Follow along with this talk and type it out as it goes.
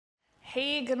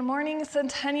Hey, good morning,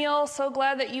 Centennial. So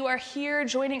glad that you are here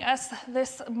joining us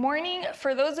this morning.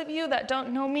 For those of you that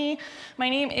don't know me, my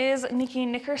name is Nikki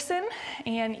Nickerson,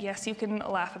 and yes, you can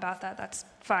laugh about that, that's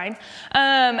fine.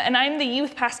 And I'm the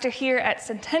youth pastor here at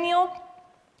Centennial.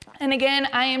 And again,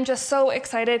 I am just so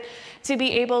excited to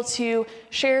be able to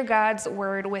share God's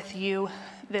word with you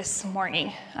this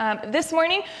morning. This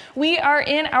morning, we are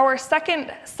in our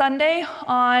second Sunday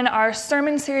on our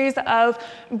sermon series of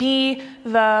Be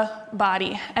the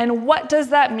Body. And what does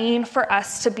that mean for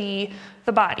us to be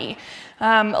the body?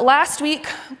 Last week,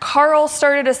 Carl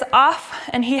started us off,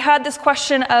 and he had this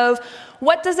question of,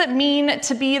 what does it mean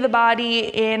to be the body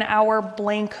in our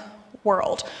blank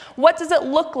world? What does it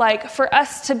look like for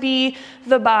us to be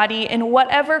the body in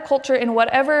whatever culture, in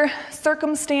whatever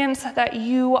circumstance that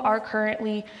you are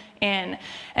currently in?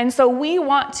 And so we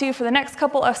want to, for the next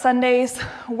couple of Sundays,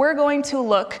 we're going to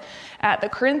look at the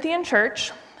Corinthian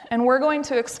church, and we're going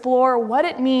to explore what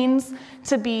it means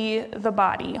to be the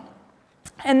body.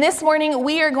 And this morning,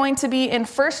 we are going to be in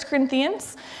 1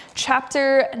 Corinthians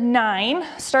chapter 9,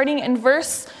 starting in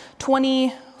verse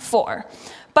 24.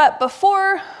 But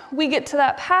before we get to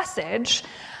that passage,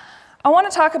 I want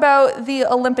to talk about the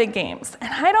Olympic Games. And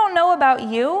I don't know about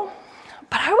you,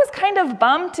 but I was kind of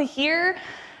bummed to hear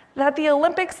that the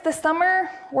Olympics this summer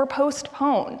were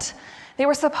postponed. They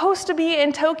were supposed to be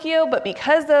in Tokyo, but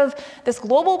because of this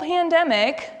global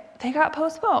pandemic, they got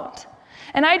postponed.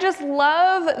 And I just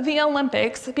love the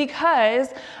Olympics because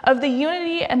of the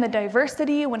unity and the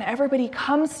diversity when everybody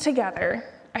comes together.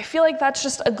 I feel like that's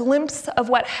just a glimpse of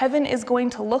what heaven is going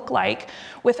to look like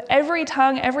with every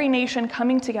tongue, every nation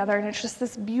coming together, and it's just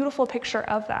this beautiful picture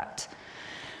of that.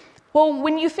 Well,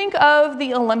 when you think of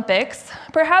the Olympics,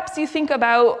 perhaps you think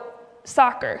about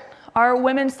soccer. Our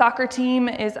women's soccer team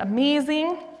is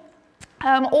amazing.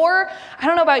 Or, I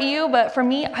don't know about you, but for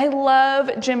me, I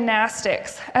love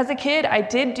gymnastics. As a kid, I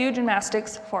did do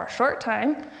gymnastics for a short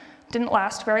time. Didn't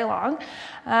last very long.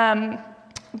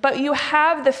 But you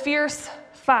have the Fierce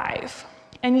Five,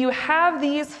 and you have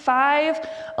these 5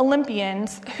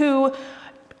 Olympians who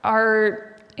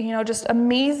are, just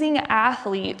amazing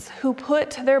athletes who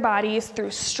put their bodies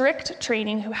through strict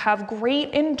training, who have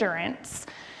great endurance,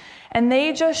 and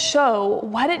they just show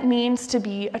what it means to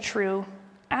be a true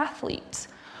athlete.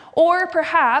 Or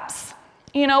perhaps,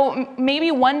 maybe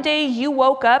one day you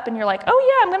woke up and you're like, oh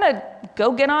yeah, I'm gonna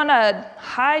go get on a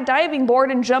high diving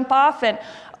board and jump off, and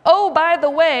oh, by the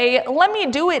way, let me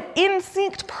do it in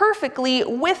sync perfectly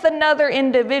with another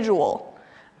individual.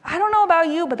 I don't know about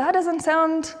you, but that doesn't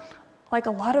sound like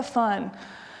a lot of fun.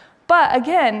 But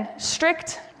again,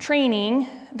 strict training,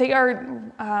 they are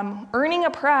earning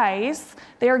a prize.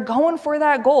 They are going for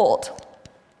that gold.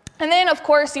 And then, of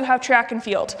course, you have track and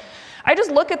field. I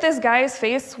just look at this guy's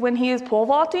face when he is pole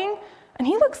vaulting, and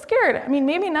he looks scared. I mean,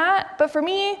 maybe not, but for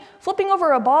me, flipping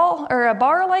over a ball or a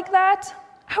bar like that,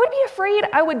 I would be afraid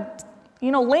I would,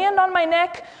 land on my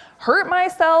neck, hurt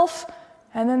myself,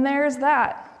 and then there's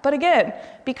that. But again,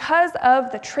 because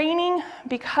of the training,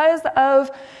 because of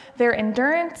their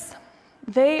endurance,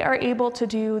 they are able to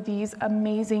do these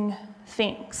amazing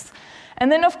things. And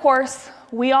then, of course,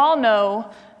 we all know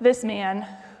this man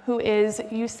who is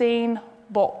Usain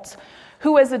Bolt,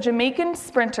 who was a Jamaican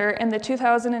sprinter in the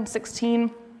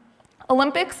 2016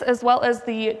 Olympics, as well as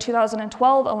the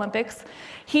 2012 Olympics.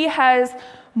 He has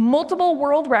multiple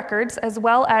world records, as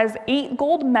well as 8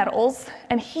 gold medals,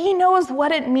 and he knows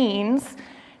what it means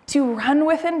to run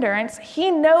with endurance.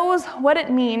 He knows what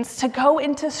it means to go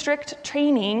into strict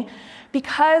training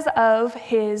because of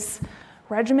his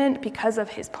regiment, because of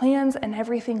his plans, and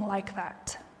everything like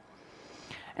that.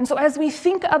 And so as we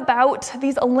think about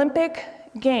these Olympic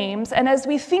Games, and as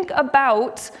we think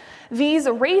about these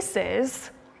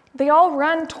races, they all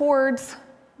run towards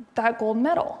that gold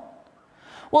medal.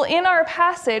 Well, in our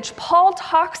passage, Paul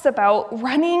talks about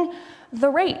running the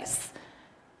race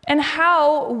and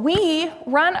how we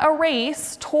run a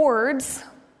race towards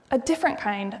a different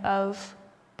kind of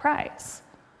prize.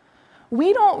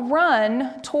 We don't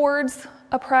run towards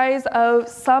a prize of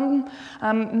some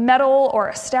medal or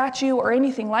a statue or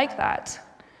anything like that.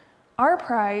 Our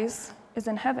prize is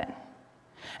in heaven.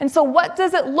 And so what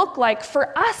does it look like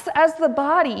for us as the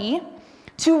body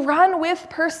to run with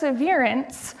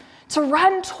perseverance, to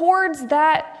run towards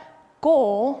that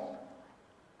goal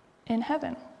in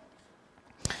heaven?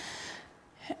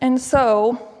 And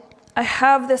so I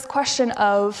have this question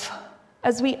of,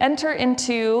 as we enter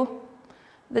into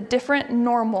the different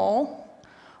normal,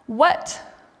 what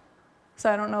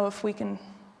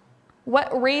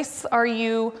race are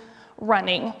you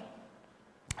running?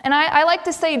 And I like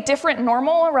to say different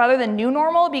normal rather than new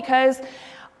normal, because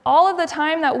all of the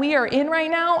time that we are in right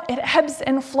now, it ebbs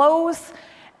and flows,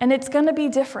 and it's going to be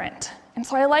different. And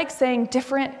so I like saying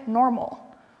different normal.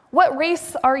 What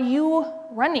race are you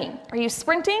running? Are you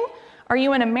sprinting? Are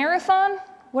you in a marathon?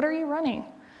 What are you running?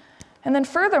 And then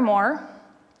furthermore,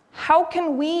 how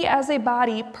can we as a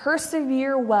body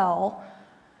persevere well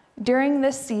during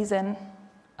this season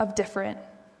of different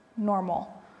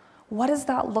normal? What does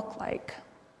that look like?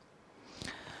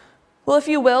 Well, if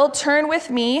you will, turn with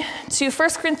me to 1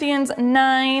 Corinthians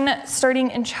 9,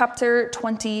 starting in chapter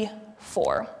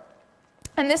 24.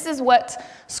 And this is what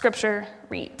Scripture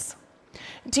reads.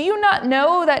 Do you not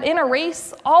know that in a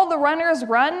race all the runners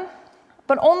run,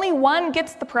 but only one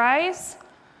gets the prize?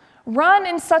 Run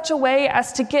in such a way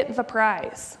as to get the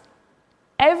prize.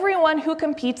 Everyone who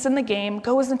competes in the game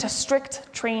goes into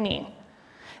strict training.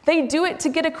 They do it to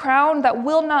get a crown that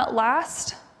will not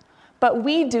last, but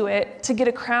we do it to get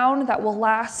a crown that will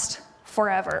last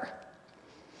forever.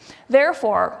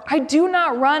 Therefore, I do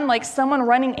not run like someone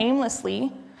running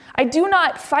aimlessly. I do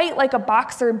not fight like a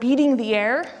boxer beating the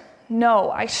air.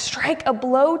 No, I strike a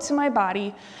blow to my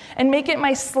body and make it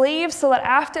my slave so that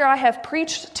after I have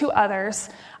preached to others,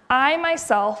 I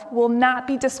myself will not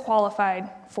be disqualified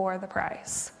for the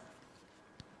prize.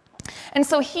 And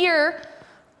so here,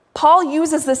 Paul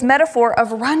uses this metaphor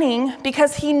of running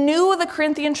because he knew the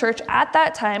Corinthian church at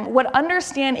that time would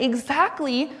understand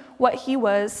exactly what he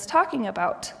was talking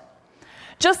about.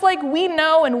 Just like we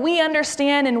know and we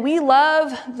understand and we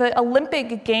love the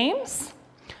Olympic Games,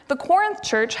 the Corinth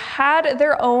church had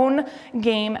their own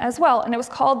game as well, and it was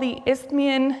called the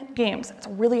Isthmian Games. It's a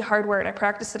really hard word. I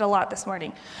practiced it a lot this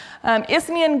morning.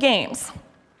 Isthmian Games.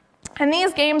 And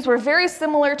these games were very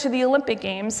similar to the Olympic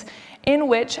Games, in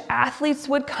which athletes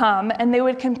would come and they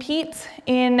would compete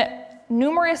in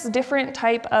numerous different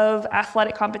type of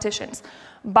athletic competitions.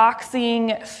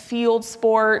 Boxing, field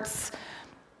sports,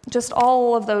 just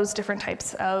all of those different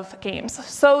types of games.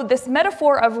 So this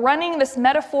metaphor of running, this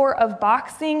metaphor of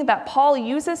boxing that Paul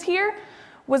uses here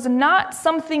was not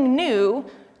something new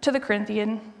to the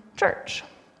Corinthian church.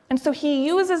 And so he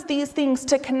uses these things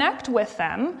to connect with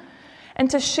them and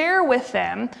to share with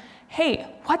them, hey,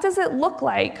 what does it look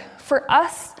like for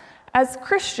us as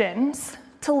Christians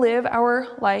to live our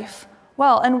life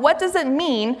well? And what does it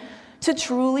mean to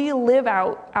truly live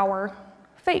out our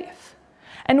faith?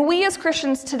 And we as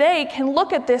Christians today can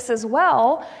look at this as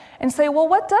well and say, well,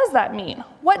 what does that mean?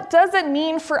 What does it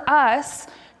mean for us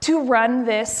to run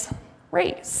this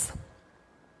race?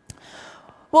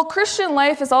 Well, Christian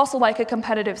life is also like a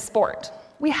competitive sport.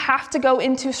 We have to go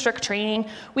into strict training.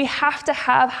 We have to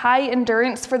have high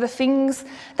endurance for the things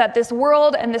that this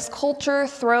world and this culture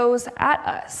throws at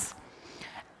us.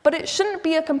 But it shouldn't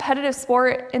be a competitive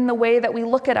sport in the way that we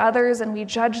look at others and we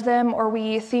judge them, or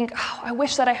we think, oh, I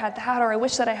wish that I had that, or I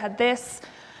wish that I had this.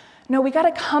 No, we got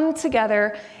to come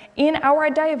together in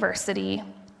our diversity,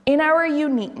 in our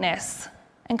uniqueness,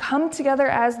 and come together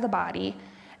as the body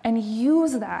and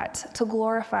use that to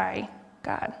glorify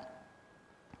God.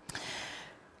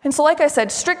 And so, like I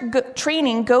said, strict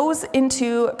training goes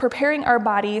into preparing our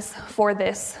bodies for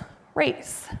this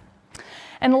race.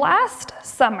 And last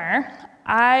summer,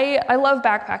 I love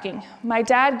backpacking. My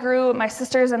dad grew my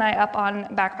sisters and I up on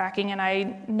backpacking, and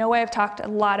I know I've talked a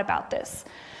lot about this.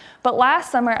 But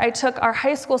last summer, I took our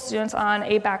high school students on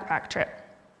a backpack trip.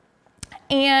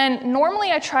 And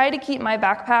normally I try to keep my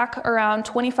backpack around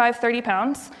 25, 30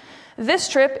 pounds. This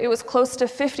trip, it was close to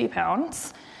 50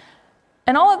 pounds.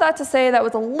 And all of that to say that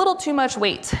was a little too much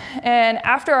weight. And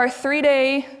after our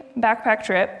 3-day backpack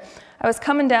trip, I was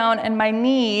coming down and my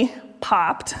knee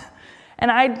popped. And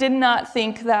I did not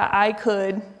think that I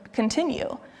could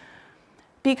continue.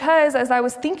 Because as I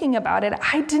was thinking about it,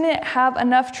 I didn't have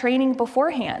enough training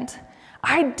beforehand.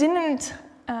 I didn't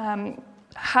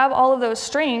have all of those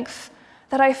strengths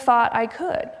that I thought I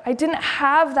could. I didn't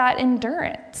have that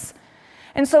endurance.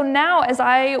 And so now, as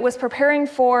I was preparing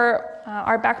for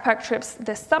our backpack trips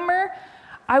this summer,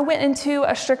 I went into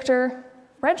a stricter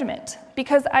regiment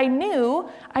because I knew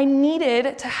I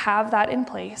needed to have that in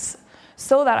place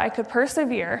so that I could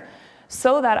persevere,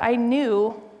 so that I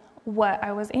knew what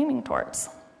I was aiming towards.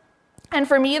 And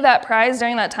for me, that prize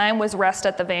during that time was rest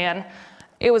at the van.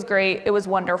 It was great. It was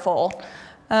wonderful.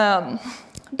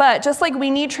 But just like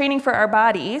we need training for our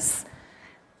bodies,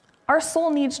 our soul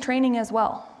needs training as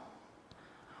well.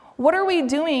 What are we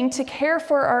doing to care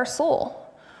for our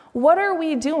soul? What are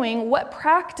we doing? What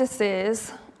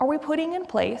practices are we putting in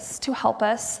place to help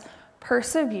us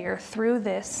persevere through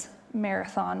this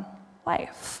marathon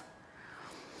life?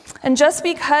 And just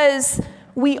because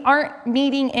we aren't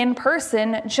meeting in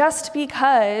person, just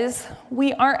because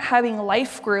we aren't having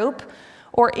life group,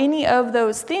 or any of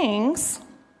those things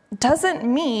doesn't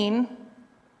mean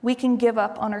we can give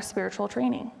up on our spiritual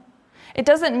training. It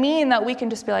doesn't mean that we can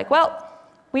just be like, well,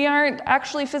 we aren't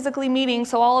actually physically meeting,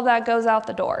 so all of that goes out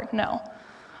the door. No.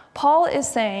 Paul is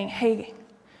saying, hey,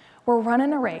 we're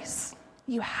running a race.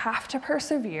 You have to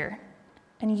persevere,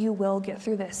 and you will get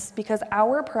through this, because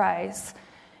our prize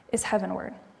is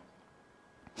heavenward.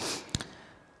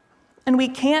 And we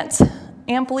can't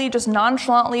amply just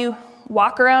nonchalantly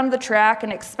walk around the track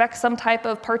and expect some type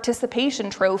of participation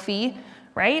trophy,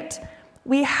 right?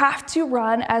 We have to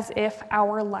run as if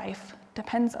our life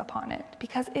depends upon it,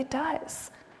 because it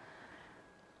does.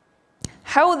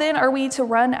 How then are we to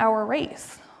run our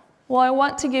race? Well, I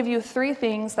want to give you 3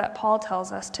 things that Paul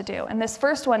tells us to do. And this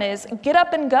first one is get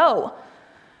up and go,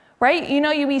 right?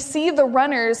 We see the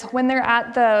runners when they're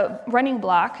at the running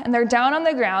block and they're down on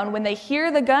the ground. When they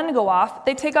hear the gun go off,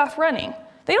 they take off running.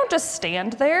 They don't just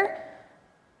stand there.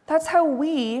 That's how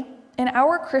we, in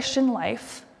our Christian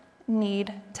life,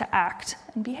 need to act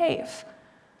and behave.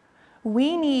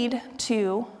 We need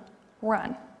to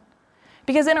run.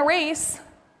 Because in a race,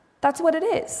 that's what it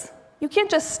is. You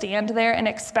can't just stand there and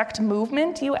expect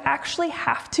movement. You actually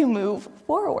have to move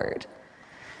forward.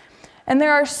 And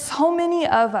there are so many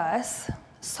of us,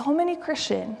 so many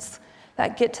Christians,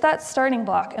 that get to that starting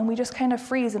block and we just kind of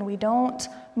freeze and we don't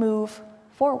move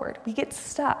forward. We get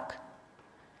stuck.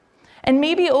 And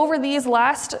maybe over these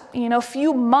last,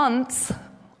 few months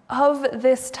of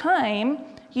this time,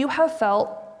 you have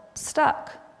felt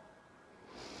stuck.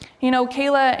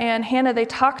 Kayla and Hannah, they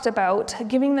talked about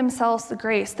giving themselves the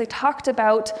grace. They talked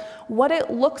about what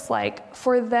it looks like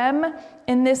for them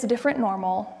in this different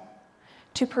normal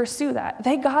to pursue that.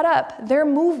 They got up, they're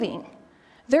moving,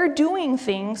 they're doing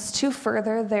things to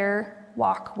further their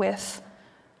walk with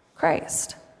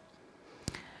Christ.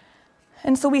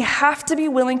 And so we have to be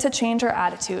willing to change our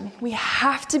attitude. We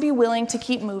have to be willing to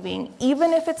keep moving,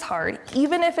 even if it's hard,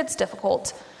 even if it's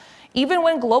difficult, even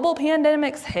when global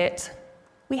pandemics hit.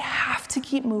 We have to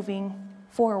keep moving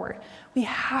forward. We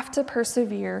have to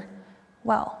persevere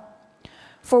well.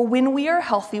 For when we are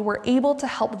healthy, we're able to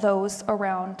help those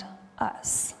around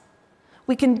us.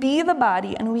 We can be the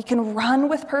body and we can run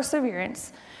with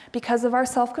perseverance because of our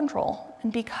self-control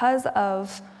and because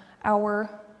of our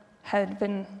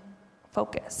heaven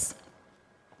focus.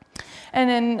 And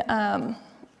in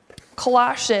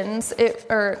Colossians,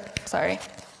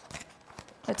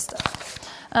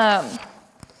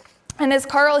 and as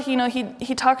Carl,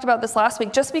 he talked about this last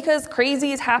week, just because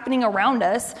crazy is happening around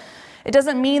us, it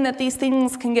doesn't mean that these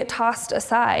things can get tossed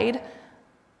aside.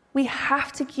 We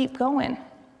have to keep going.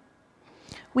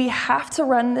 We have to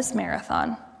run this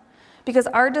marathon because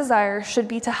our desire should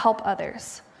be to help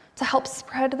others, to help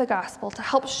spread the gospel, to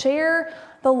help share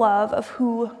the love of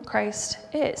who Christ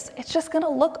is. It's just going to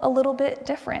look a little bit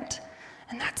different,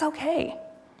 and that's okay.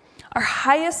 Our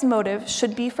highest motive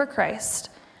should be for Christ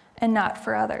and not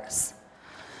for others.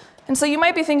 And so you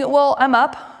might be thinking, well, I'm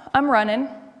up, I'm running,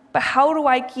 but how do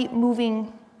I keep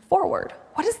moving forward?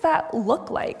 What does that look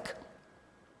like?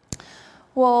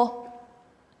 Well,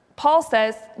 Paul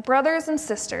says, brothers and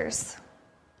sisters,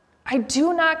 I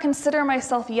do not consider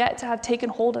myself yet to have taken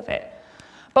hold of it.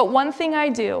 But one thing I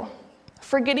do,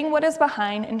 forgetting what is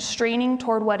behind and straining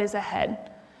toward what is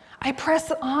ahead, I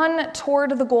press on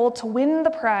toward the goal to win the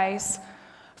prize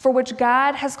for which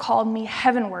God has called me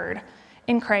heavenward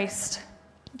in Christ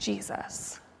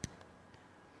Jesus.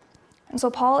 And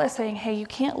so Paul is saying, hey, you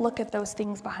can't look at those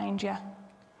things behind you.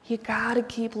 You got to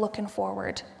keep looking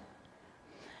forward.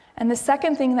 And the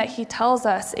second thing that he tells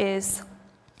us is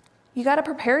you got to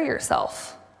prepare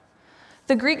yourself.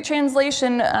 The Greek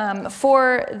translation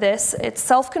for this, it's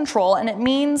self-control, and it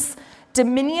means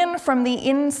dominion from the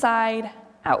inside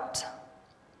out.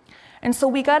 And so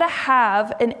we got to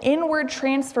have an inward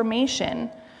transformation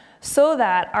so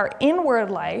that our inward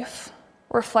life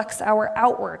reflects our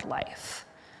outward life.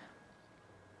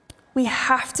 We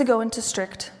have to go into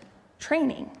strict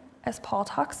training, as Paul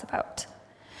talks about.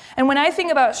 And when I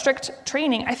think about strict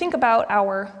training, I think about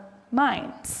our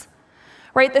minds,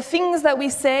 right? The things that we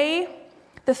say,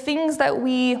 the things that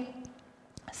we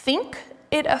think,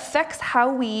 it affects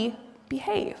how we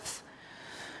behave.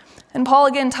 And Paul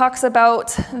again talks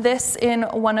about this in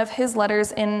one of his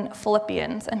letters in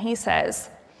Philippians, and he says,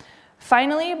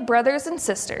 finally, brothers and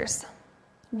sisters,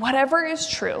 whatever is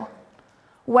true,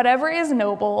 whatever is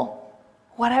noble,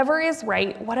 whatever is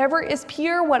right, whatever is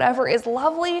pure, whatever is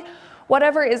lovely,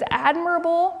 whatever is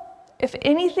admirable, if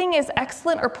anything is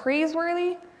excellent or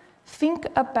praiseworthy, think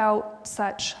about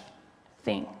such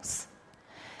things.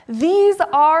 These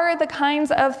are the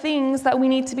kinds of things that we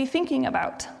need to be thinking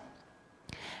about.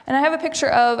 And I have a picture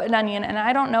of an onion, and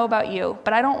I don't know about you,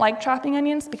 but I don't like chopping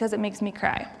onions because it makes me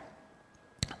cry.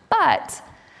 But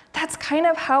that's kind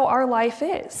of how our life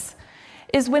is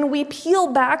when we peel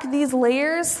back these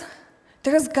layers,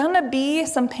 there's gonna be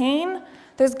some pain,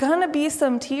 there's gonna be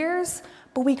some tears,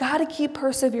 but we gotta keep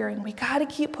persevering. We gotta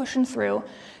keep pushing through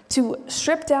to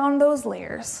strip down those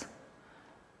layers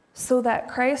so that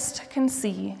Christ can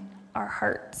see our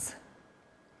hearts.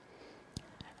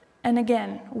 And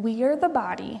again, we are the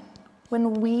body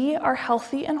when we are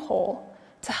healthy and whole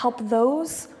to help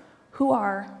those who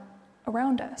are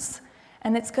around us.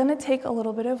 And it's gonna take a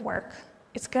little bit of work.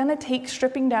 It's gonna take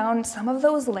stripping down some of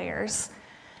those layers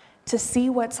to see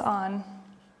what's on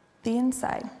the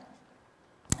inside.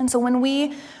 And so when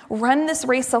we run this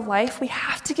race of life, we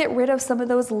have to get rid of some of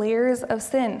those layers of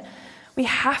sin. We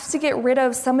have to get rid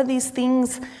of some of these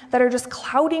things that are just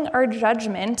clouding our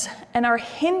judgment and are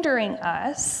hindering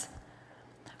us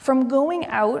from going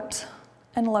out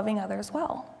and loving others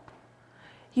well.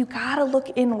 You gotta look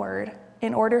inward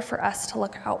in order for us to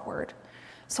look outward.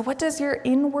 So what does your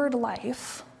inward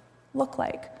life look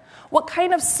like? What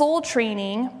kind of soul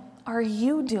training are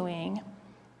you doing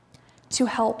to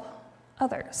help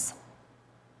others?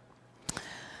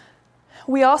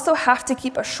 We also have to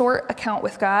keep a short account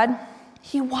with God.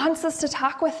 He wants us to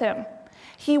talk with him.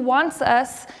 He wants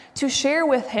us to share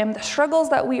with him the struggles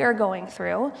that we are going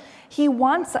through. He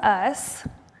wants us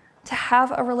to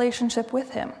have a relationship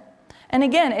with him. And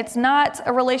again, it's not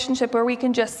a relationship where we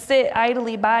can just sit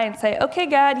idly by and say, okay,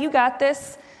 God, you got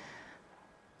this.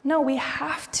 No, we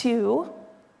have to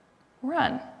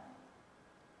run.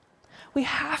 We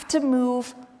have to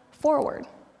move forward.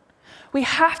 We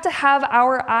have to have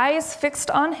our eyes fixed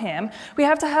on him. We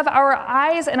have to have our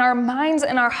eyes and our minds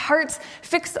and our hearts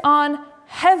fixed on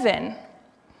heaven.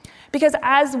 Because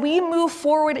as we move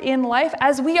forward in life,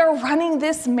 as we are running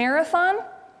this marathon,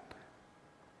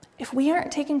 if we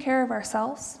aren't taking care of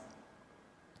ourselves,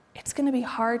 it's going to be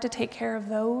hard to take care of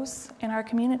those in our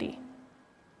community.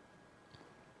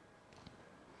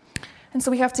 And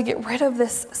so we have to get rid of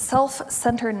this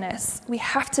self-centeredness. We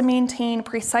have to maintain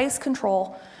precise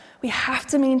control. We have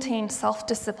to maintain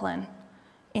self-discipline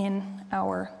in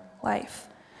our life.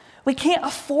 We can't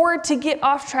afford to get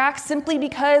off track simply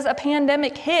because a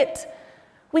pandemic hit.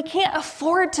 We can't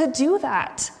afford to do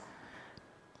that.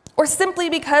 Or simply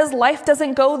because life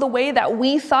doesn't go the way that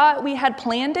we thought we had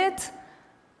planned it.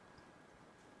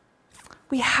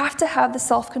 We have to have the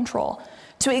self-control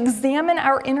to examine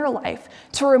our inner life,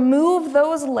 to remove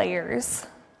those layers,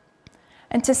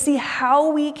 and to see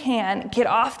how we can get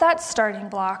off that starting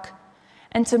block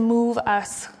and to move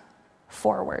us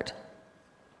forward.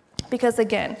 Because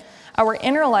again, our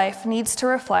inner life needs to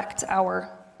reflect our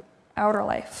outer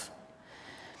life.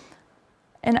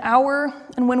 And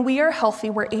when we are healthy,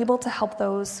 we're able to help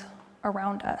those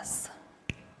around us.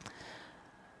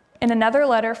 In another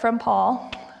letter from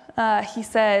Paul, he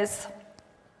says,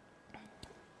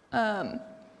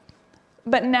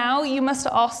 but now you must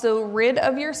also rid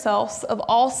of yourselves of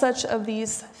all such of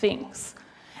these things: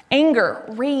 anger,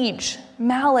 rage,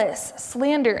 malice,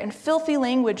 slander, and filthy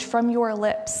language from your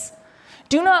lips.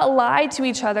 Do not lie to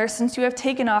each other, since you have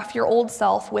taken off your old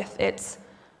self with its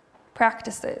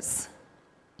practices.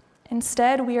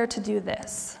 Instead, we are to do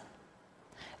this.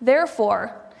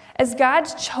 Therefore, as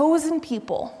God's chosen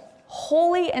people,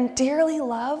 holy and dearly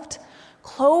loved,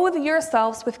 clothe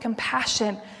yourselves with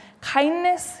compassion,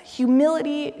 kindness,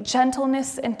 humility,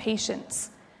 gentleness, and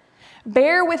patience.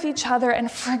 Bear with each other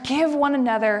and forgive one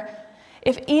another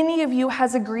if any of you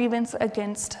has a grievance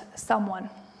against someone.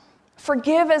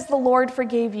 Forgive as the Lord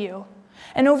forgave you.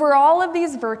 And over all of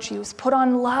these virtues, put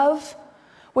on love,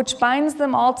 which binds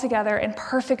them all together in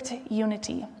perfect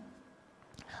unity.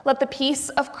 Let the peace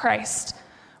of Christ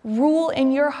rule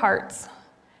in your hearts,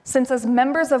 since as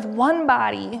members of one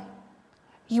body,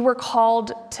 you were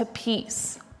called to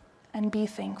peace, and be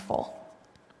thankful.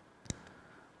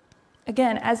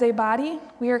 Again, as a body,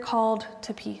 we are called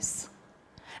to peace.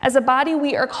 As a body,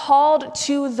 we are called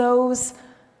to those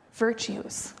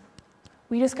virtues.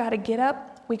 We just got to get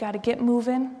up, we got to get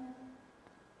moving.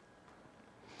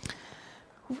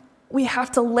 We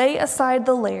have to lay aside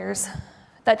the layers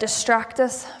that distract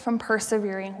us from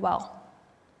persevering well.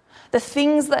 The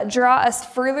things that draw us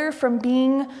further from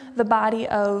being the body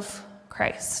of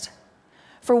Christ.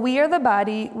 For we are the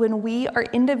body when we are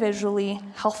individually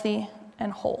healthy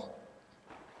and whole.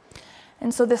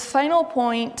 And so this final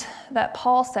point that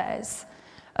Paul says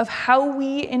of how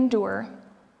we endure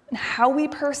and how we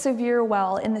persevere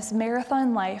well in this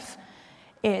marathon life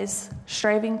is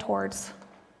striving towards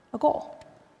a goal.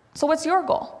 So what's your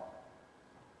goal?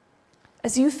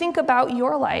 As you think about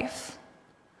your life,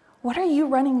 What are you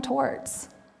running towards?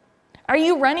 Are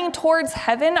you running towards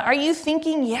heaven? Are you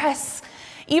thinking, yes,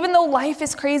 even though life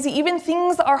is crazy, even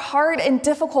things are hard and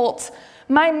difficult,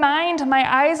 my mind,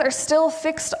 my eyes are still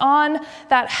fixed on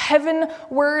that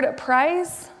heavenward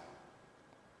prize?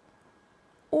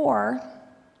 Or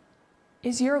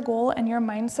is your goal and your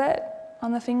mindset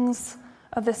on the things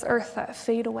of this earth that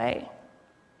fade away?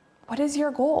 What is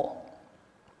your goal?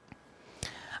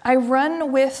 I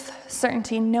run with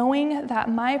certainty, knowing that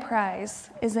my prize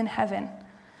is in heaven,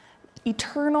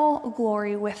 eternal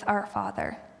glory with our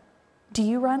Father. Do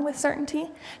you run with certainty?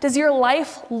 Does your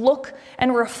life look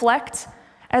and reflect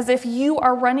as if you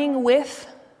are running with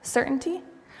certainty?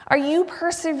 Are you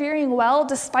persevering well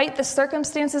despite the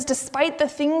circumstances, despite the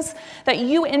things that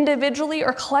you individually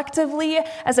or collectively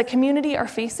as a community are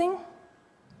facing?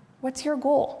 What's your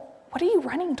goal? What are you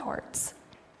running towards?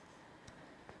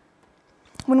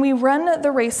 When we run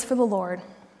the race for the Lord,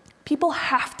 people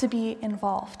have to be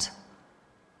involved.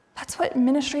 That's what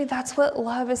ministry, that's what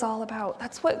love is all about.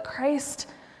 That's what Christ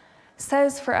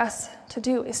says for us to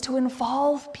do, is to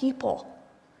involve people.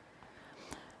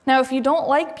 Now, if you don't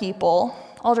like people,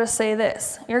 I'll just say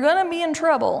this. You're going to be in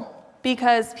trouble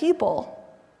because people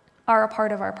are a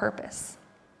part of our purpose.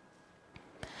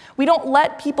 We don't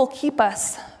let people keep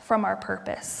us from our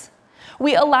purpose.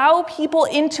 We allow people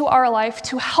into our life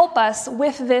to help us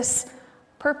with this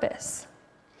purpose.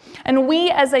 And we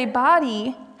as a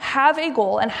body have a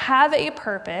goal and have a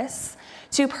purpose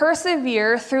to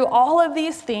persevere through all of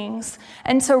these things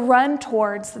and to run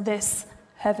towards this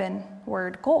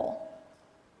heavenward goal.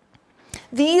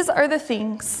 These are the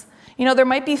things, there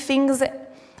might be things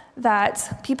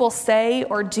that people say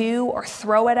or do or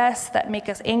throw at us that make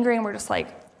us angry and we're just like,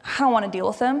 I don't want to deal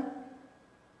with them.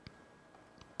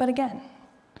 But again,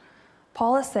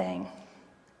 Paul is saying,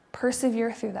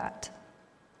 persevere through that.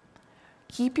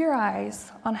 Keep your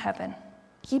eyes on heaven.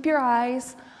 Keep your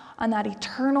eyes on that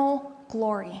eternal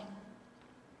glory.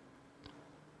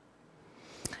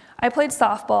 I played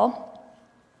softball,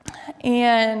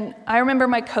 and I remember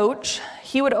my coach,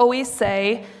 he would always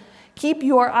say, keep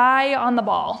your eye on the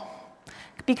ball,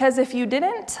 because if you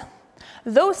didn't,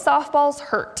 those softballs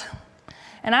hurt.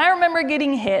 And I remember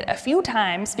getting hit a few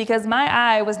times because my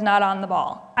eye was not on the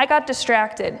ball. I got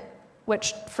distracted,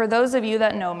 which for those of you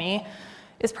that know me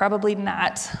is probably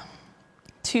not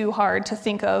too hard to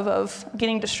think of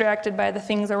getting distracted by the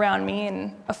things around me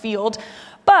in a field.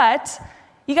 But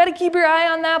you got to keep your eye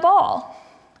on that ball.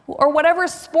 Or whatever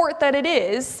sport that it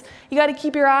is, you got to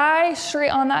keep your eye straight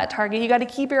on that target. You got to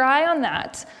keep your eye on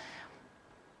that.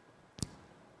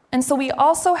 And so we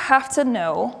also have to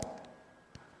know,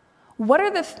 what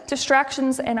are the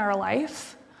distractions in our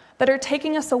life that are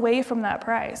taking us away from that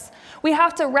prize? We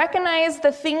have to recognize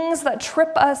the things that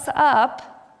trip us up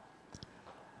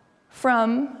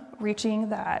from reaching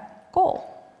that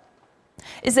goal.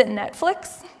 Is it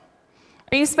Netflix?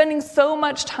 Are you spending so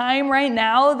much time right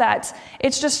now that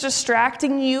it's just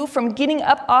distracting you from getting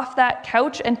up off that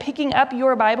couch and picking up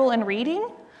your Bible and reading?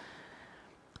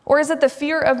 Or is it the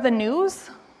fear of the news?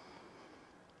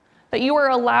 That you are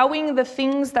allowing the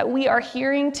things that we are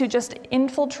hearing to just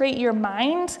infiltrate your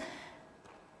mind?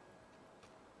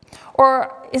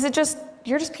 Or is it just,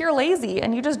 you're just pure lazy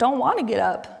and you just don't want to get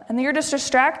up? And you're just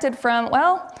distracted from,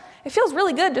 well, it feels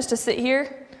really good just to sit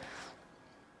here.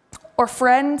 Or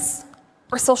friends,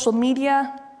 or social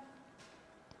media.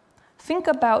 Think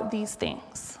about these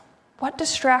things. What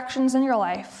distractions in your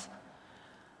life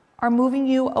are moving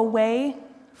you away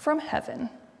from heaven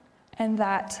and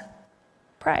that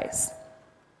prize?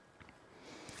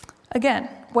 Again,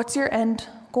 what's your end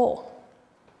goal?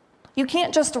 You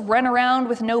can't just run around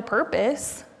with no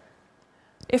purpose.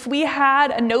 If we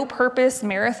had a no-purpose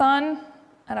marathon,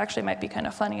 that actually might be kind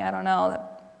of funny, I don't know. That'd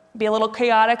be a little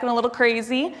chaotic and a little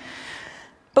crazy.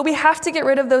 But we have to get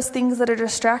rid of those things that are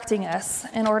distracting us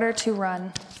in order to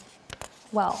run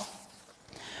well.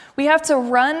 We have to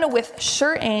run with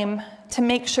sure aim to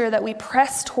make sure that we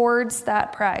press towards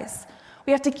that prize.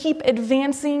 We have to keep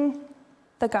advancing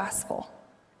the gospel.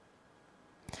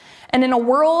 And in a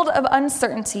world of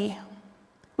uncertainty,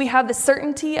 we have the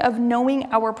certainty of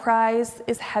knowing our prize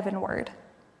is heavenward.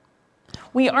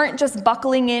 We aren't just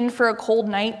buckling in for a cold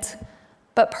night,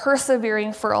 but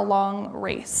persevering for a long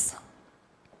race.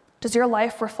 Does your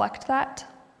life reflect that?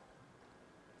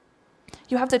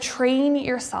 You have to train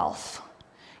yourself.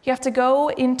 You have to go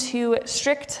into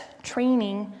strict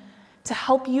training to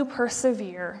help you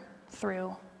persevere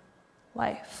through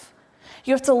life.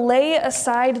 You have to lay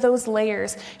aside those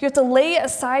layers. You have to lay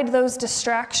aside those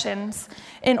distractions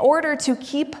in order to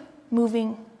keep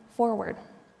moving forward.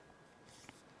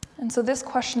 And so this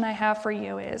question I have for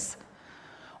you is,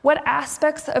 What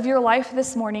aspects of your life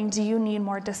this morning do you need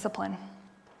more discipline?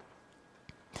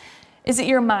 Is it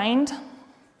your mind?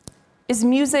 Is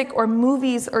music or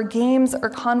movies or games or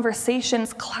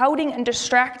conversations clouding and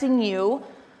distracting you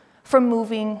from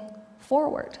moving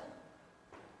forward?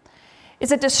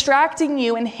 Is it distracting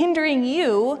you and hindering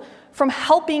you from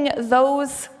helping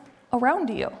those around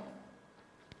you?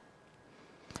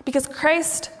 Because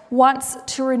Christ wants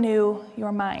to renew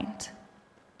your mind.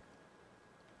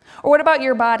 Or what about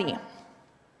your body?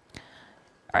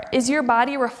 Is your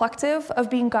body reflective of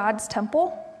being God's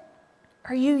temple?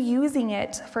 Are you using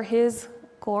it for His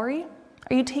glory?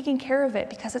 Are you taking care of it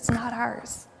because it's not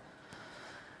ours?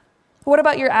 What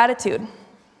about your attitude?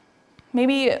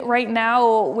 Maybe right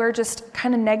now we're just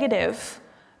kind of negative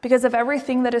because of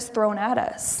everything that is thrown at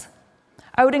us.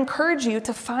 I would encourage you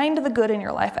to find the good in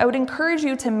your life. I would encourage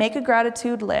you to make a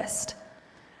gratitude list.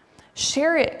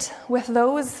 Share it with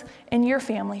those in your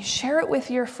family. Share it with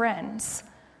your friends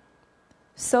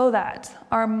so that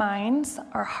our minds,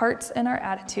 our hearts, and our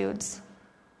attitudes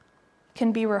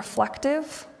can be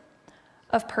reflective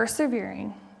of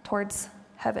persevering towards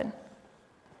heaven.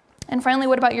 And finally,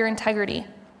 what about your integrity?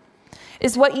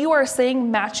 Is what you are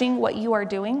saying matching what you are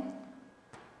doing?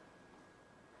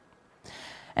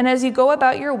 And as you go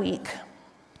about your week,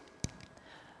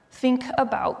 think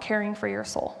about caring for your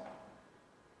soul.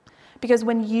 Because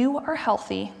when you are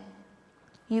healthy,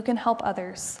 you can help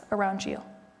others around you.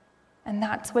 And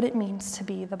that's what it means to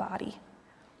be the body.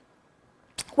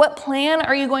 What plan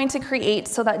are you going to create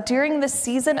so that during this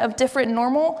season of different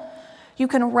normal, you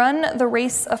can run the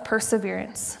race of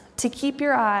perseverance to keep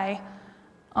your eye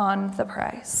on the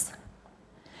prize?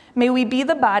 May we be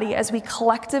the body as we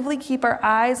collectively keep our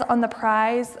eyes on the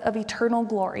prize of eternal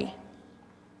glory.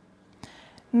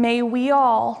 May we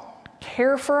all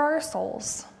care for our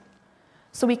souls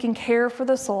so we can care for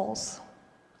the souls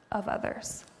of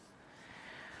others.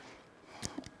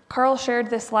 Carl shared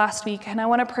this last week, and I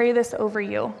want to pray this over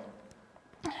you.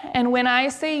 And when I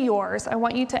say yours, I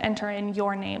want you to enter in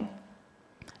your name.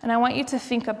 And I want you to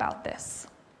think about this.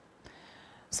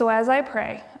 So as I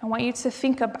pray, I want you to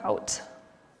think about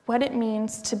what it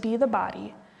means to be the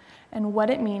body and what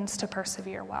it means to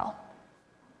persevere well.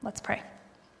 Let's pray.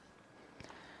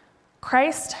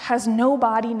 Christ has no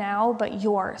body now but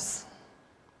yours.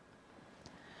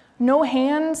 No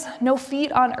hands, no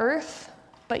feet on earth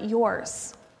but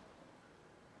yours.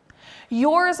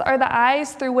 Yours are the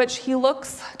eyes through which he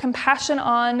looks compassion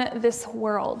on this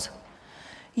world.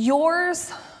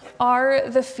 Yours are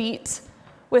the feet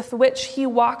with which he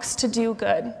walks to do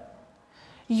good.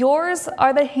 Yours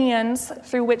are the hands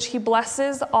through which he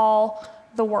blesses all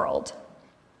the world.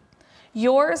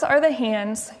 Yours are the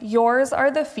hands, yours are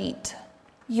the feet,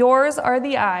 yours are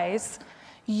the eyes,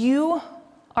 you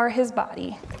are his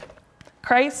body.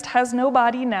 Christ has no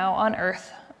body now on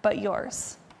earth but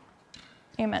yours.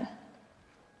 Amen.